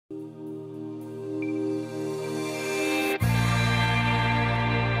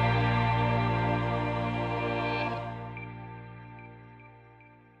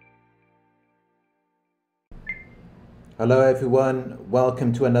Hello everyone,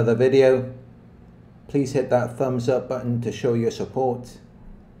 welcome to another video. Please hit that thumbs up button to show your support.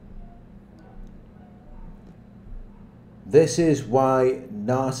 This is why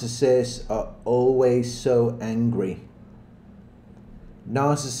narcissists are always so angry.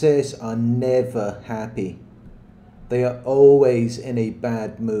 Narcissists are never happy. They are always in a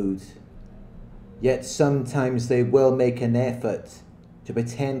bad mood. Yet sometimes they will make an effort to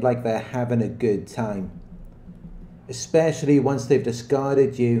pretend like they're having a good time. Especially once they've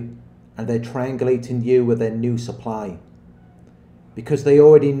discarded you and they're triangulating you with their new supply. Because they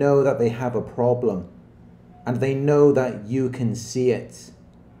already know that they have a problem and they know that you can see it.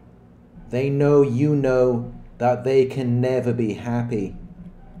 They know you know that they can never be happy.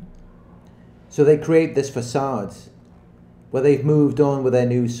 So they create this facade where they've moved on with their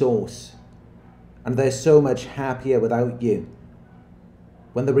new source and they're so much happier without you.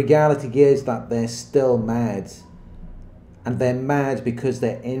 When the reality is that they're still mad. And they're mad because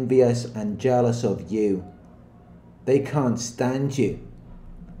they're envious and jealous of you. They can't stand you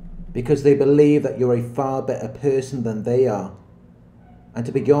because they believe that you're a far better person than they are. And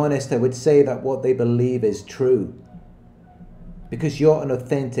to be honest, I would say that what they believe is true. Because you're an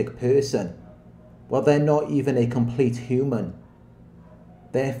authentic person. Well, they're not even a complete human.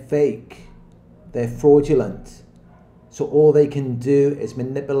 They're fake. They're fraudulent. So all they can do is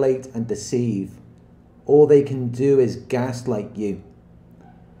manipulate and deceive. All they can do is gaslight you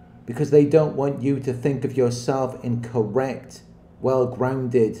because they don't want you to think of yourself in correct,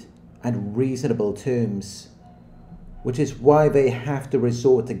 well-grounded and reasonable terms, which is why they have to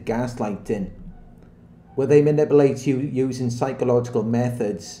resort to gaslighting, where they manipulate you using psychological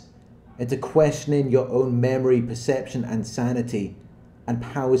methods into questioning your own memory, perception and sanity and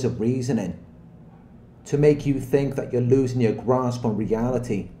powers of reasoning to make you think that you're losing your grasp on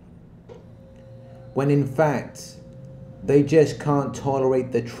reality. When in fact, they just can't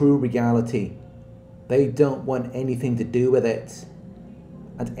tolerate the true reality. They don't want anything to do with it.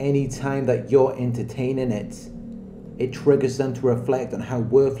 And any time that you're entertaining it, it triggers them to reflect on how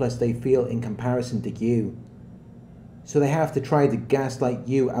worthless they feel in comparison to you. So they have to try to gaslight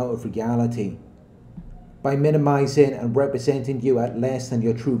you out of reality by minimizing and representing you at less than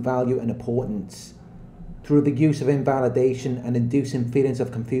your true value and importance through the use of invalidation and inducing feelings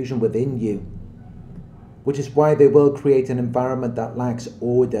of confusion within you. Which is why they will create an environment that lacks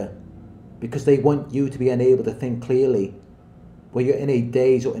order, because they want you to be unable to think clearly, where you're in a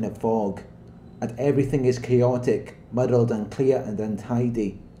daze or in a fog, and everything is chaotic, muddled, unclear and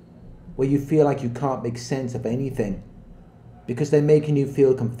untidy, where you feel like you can't make sense of anything, because they're making you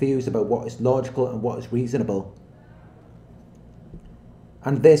feel confused about what is logical and what is reasonable.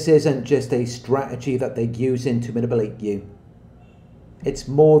 And this isn't just a strategy that they're using to manipulate you. It's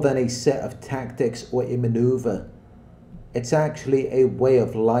more than a set of tactics or a maneuver. It's actually a way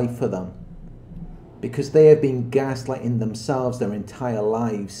of life for them. Because they have been gaslighting themselves their entire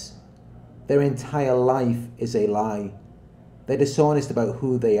lives. Their entire life is a lie. They're dishonest about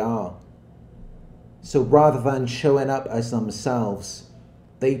who they are. So rather than showing up as themselves,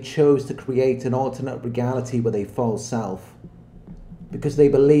 they chose to create an alternate reality with a false self. Because they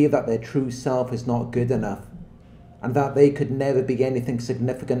believe that their true self is not good enough. And that they could never be anything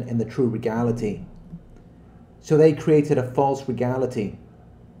significant in the true reality. So they created a false reality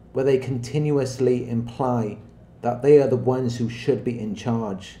where they continuously imply that they are the ones who should be in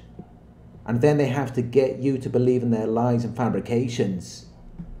charge. And then they have to get you to believe in their lies and fabrications,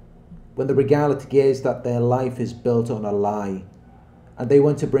 when the reality is that their life is built on a lie, and they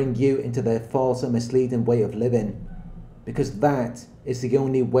want to bring you into their false and misleading way of living, because that is the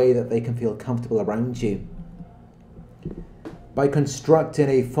only way that they can feel comfortable around you. By constructing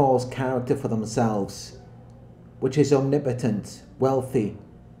a false character for themselves, which is omnipotent, wealthy,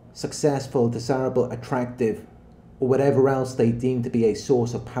 successful, desirable, attractive, or whatever else they deem to be a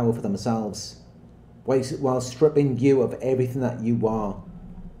source of power for themselves, while stripping you of everything that you are,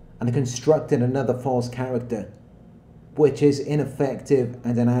 and constructing another false character, which is ineffective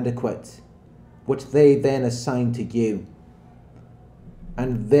and inadequate, which they then assign to you.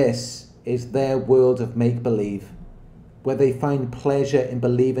 And this is their world of make-believe, where they find pleasure in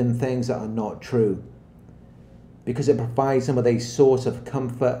believing things that are not true, because it provides them with a source of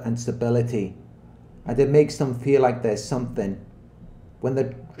comfort and stability, and it makes them feel like there's something, when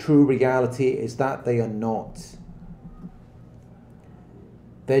the true reality is that they are not.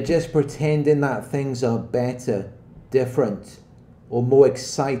 They're just pretending that things are better, different, or more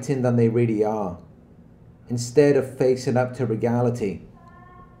exciting than they really are, instead of facing up to reality.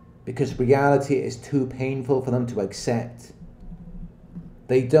 Because reality is too painful for them to accept.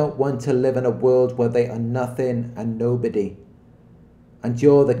 They don't want to live in a world where they are nothing and nobody, and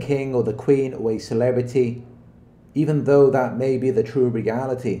you're the king or the queen or a celebrity, even though that may be the true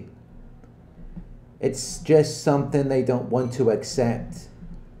reality. It's just something they don't want to accept,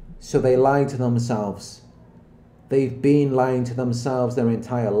 so they lie to themselves. They've been lying to themselves their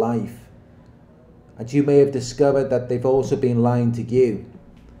entire life, and you may have discovered that they've also been lying to you.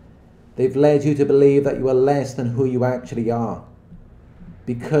 They've led you to believe that you are less than who you actually are,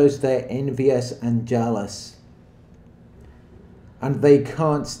 because they're envious and jealous. And they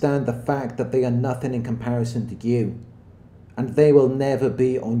can't stand the fact that they are nothing in comparison to you, and they will never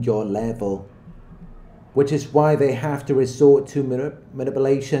be on your level. Which is why they have to resort to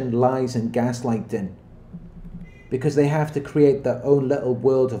manipulation, lies and gaslighting. Because they have to create their own little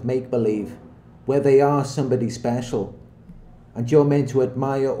world of make-believe, where they are somebody special, and you're meant to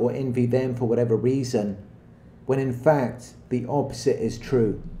admire or envy them for whatever reason, when in fact the opposite is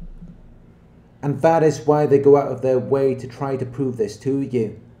true. And that is why they go out of their way to try to prove this to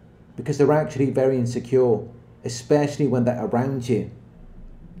you, because they're actually very insecure, especially when they're around you.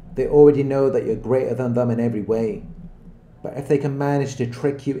 They already know that you're greater than them in every way, but if they can manage to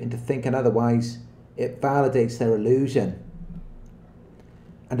trick you into thinking otherwise, it validates their illusion.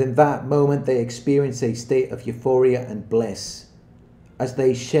 And in that moment they experience a state of euphoria and bliss, as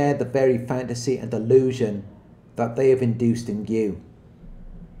they share the very fantasy and illusion that they have induced in you.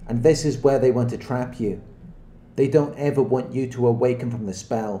 And this is where they want to trap you. They don't ever want you to awaken from the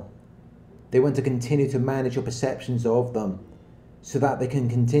spell. They want to continue to manage your perceptions of them, so that they can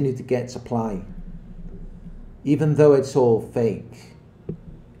continue to get supply. Even though it's all fake,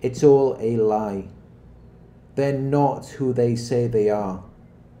 it's all a lie. They're not who they say they are.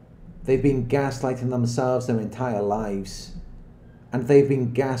 They've been gaslighting themselves their entire lives, and they've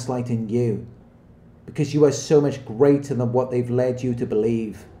been gaslighting you, because you are so much greater than what they've led you to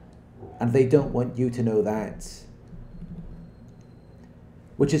believe, and they don't want you to know that.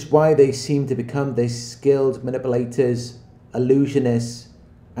 Which is why they seem to become these skilled manipulators, illusionists,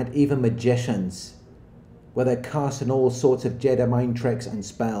 and even magicians, where they're casting all sorts of Jedi mind tricks and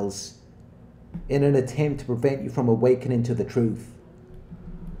spells in an attempt to prevent you from awakening to the truth,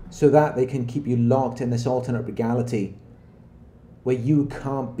 so that they can keep you locked in this alternate reality where you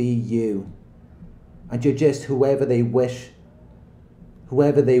can't be you, and you're just whoever they wish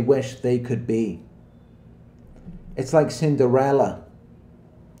they could be. It's like Cinderella.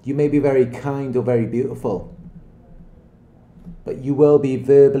 You may be very kind or very beautiful, but you will be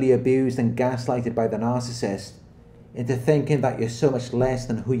verbally abused and gaslighted by the narcissist into thinking that you're so much less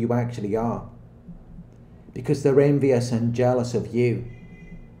than who you actually are, because they're envious and jealous of you,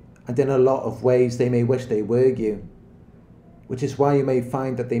 and in a lot of ways they may wish they were you, which is why you may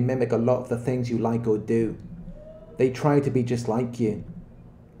find that they mimic a lot of the things you like or do. They try to be just like you,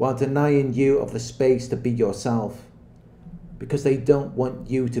 while denying you of the space to be yourself, because they don't want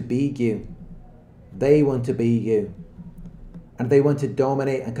you to be you. They want to be you. And they want to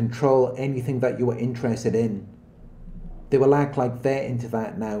dominate and control anything that you are interested in. They will act like they're into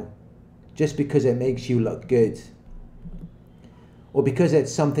that now, just because it makes you look good, or because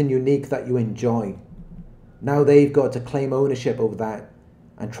it's something unique that you enjoy. Now they've got to claim ownership over that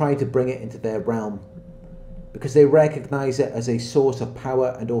and try to bring it into their realm, because they recognize it as a source of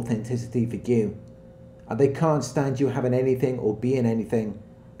power and authenticity for you, and they can't stand you having anything or being anything,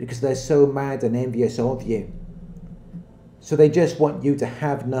 because they're so mad and envious of you. So they just want you to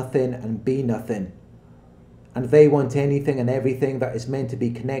have nothing and be nothing. And they want anything and everything that is meant to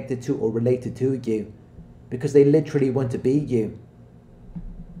be connected to or related to you, because they literally want to be you.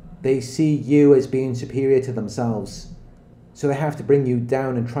 They see you as being superior to themselves, so they have to bring you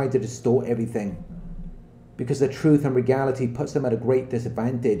down and try to distort everything, because the truth and reality puts them at a great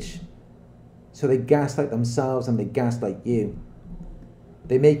disadvantage. So they gaslight themselves and they gaslight you.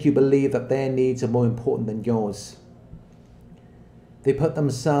 They make you believe that their needs are more important than yours. They put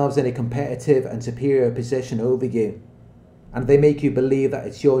themselves in a competitive and superior position over you, and they make you believe that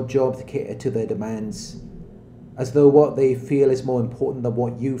it's your job to cater to their demands, as though what they feel is more important than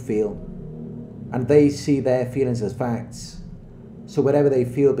what you feel, and they see their feelings as facts, so whatever they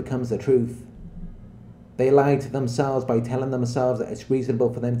feel becomes the truth. They lie to themselves by telling themselves that it's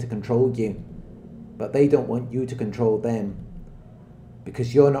reasonable for them to control you, but they don't want you to control them,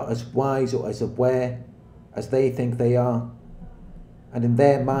 because you're not as wise or as aware as they think they are. And in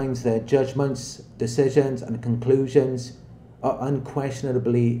their minds, their judgments, decisions and conclusions are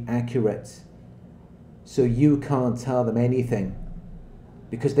unquestionably accurate. So you can't tell them anything,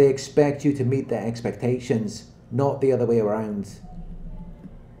 because they expect you to meet their expectations, not the other way around.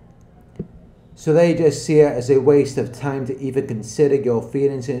 So they just see it as a waste of time to even consider your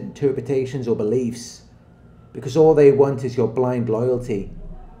feelings, interpretations or beliefs, because all they want is your blind loyalty.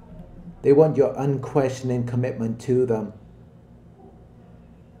 They want your unquestioning commitment to them,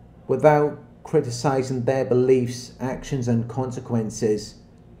 without criticizing their beliefs, actions and consequences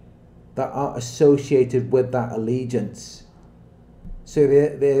that are associated with that allegiance. So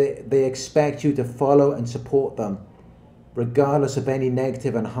they expect you to follow and support them, regardless of any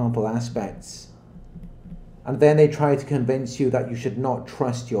negative and harmful aspects. And then they try to convince you that you should not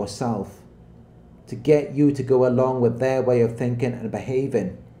trust yourself, to get you to go along with their way of thinking and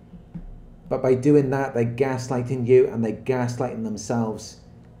behaving. But by doing that, they're gaslighting you and they're gaslighting themselves,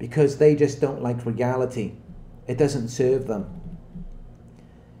 because they just don't like reality. It doesn't serve them,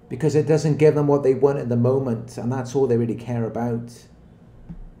 because it doesn't give them what they want in the moment, and that's all they really care about.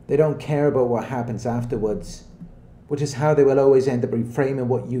 They don't care about what happens afterwards, which is how they will always end up reframing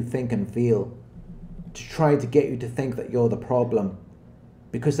what you think and feel, to try to get you to think that you're the problem,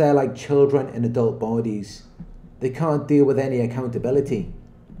 because they're like children in adult bodies. They can't deal with any accountability.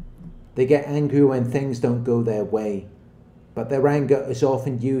 They get angry when things don't go their way, but their anger is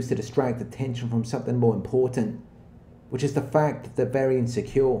often used to distract attention from something more important, which is the fact that they're very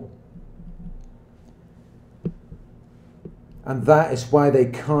insecure. And that is why they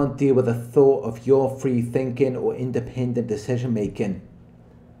can't deal with the thought of your free thinking or independent decision making.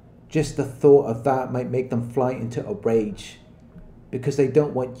 Just the thought of that might make them fly into a rage, because they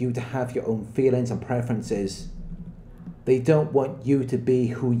don't want you to have your own feelings and preferences. They don't want you to be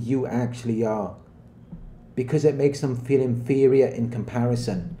who you actually are, because it makes them feel inferior in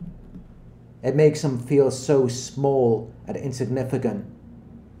comparison. It makes them feel so small and insignificant,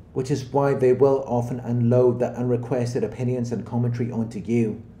 which is why they will often unload their unrequested opinions and commentary onto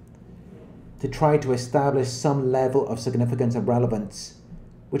you, to try to establish some level of significance and relevance,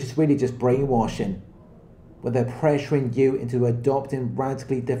 which is really just brainwashing, where they're pressuring you into adopting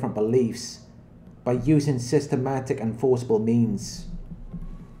radically different beliefs by using systematic and forcible means.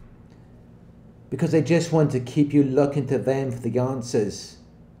 Because they just want to keep you looking to them for the answers,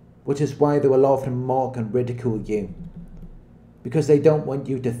 which is why they will often mock and ridicule you, because they don't want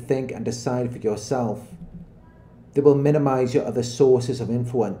you to think and decide for yourself. They will minimize your other sources of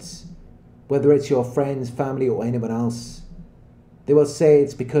influence, whether it's your friends, family or anyone else. They will say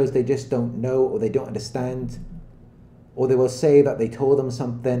it's because they just don't know or they don't understand, or they will say that they told them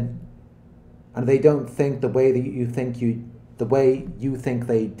something and they don't think the way that you think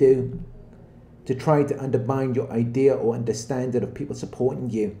they do, to try to undermine your idea or understanding of people supporting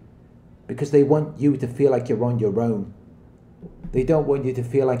you, because they want you to feel like you're on your own. They don't want you to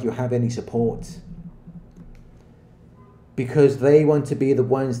feel like you have any support, because they want to be the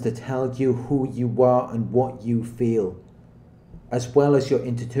ones to tell you who you are and what you feel, as well as your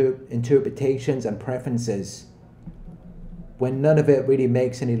interpretations and preferences, when none of it really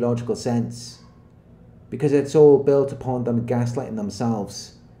makes any logical sense, because it's all built upon them gaslighting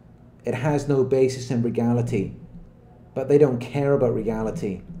themselves. It has no basis in reality, but they don't care about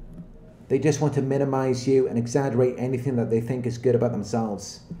reality. They just want to minimize you and exaggerate anything that they think is good about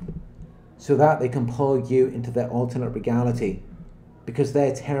themselves, so that they can pull you into their alternate reality, because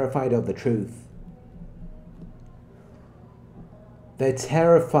they're terrified of the truth. They're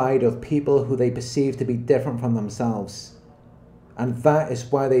terrified of people who they perceive to be different from themselves, and that is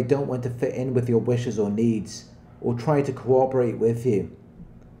why they don't want to fit in with your wishes or needs, or try to cooperate with you,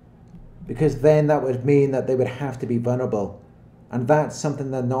 because then that would mean that they would have to be vulnerable. And that's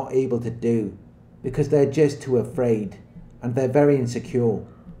something they're not able to do, because they're just too afraid and they're very insecure.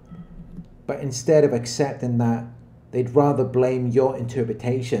 But instead of accepting that, they'd rather blame your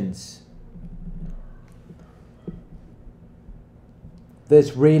interpretations.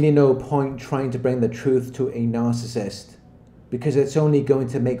 There's really no point trying to bring the truth to a narcissist, because it's only going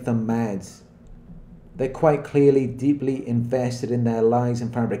to make them mad. They're quite clearly deeply invested in their lies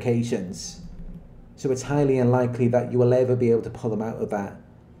and fabrications. So it's highly unlikely that you will ever be able to pull them out of that.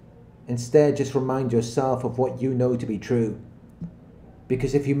 Instead, just remind yourself of what you know to be true.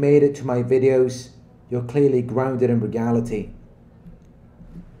 Because if you made it to my videos, you're clearly grounded in reality.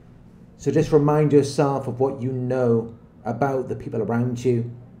 So just remind yourself of what you know about the people around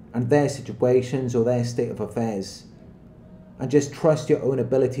you and their situations or their state of affairs. And just trust your own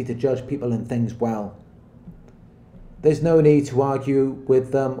ability to judge people and things well. There's no need to argue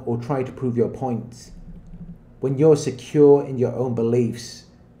with them or try to prove your point. When you're secure in your own beliefs,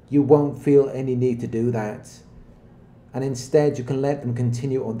 you won't feel any need to do that. And instead, you can let them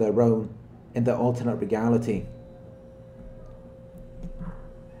continue on their own in their alternate reality.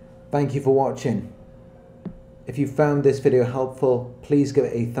 Thank you for watching. If you found this video helpful, please give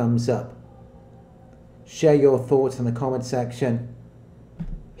it a thumbs up. Share your thoughts in the comment section.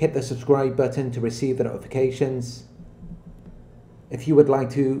 Hit the subscribe button to receive the notifications. If you would like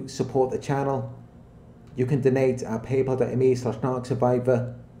to support the channel, you can donate at paypal.me/Narc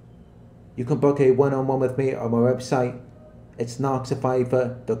Survivor. You can book a one-on-one with me on my website. It's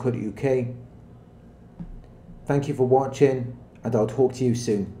narcsurvivor.co.uk. Thank you for watching, and I'll talk to you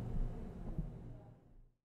soon.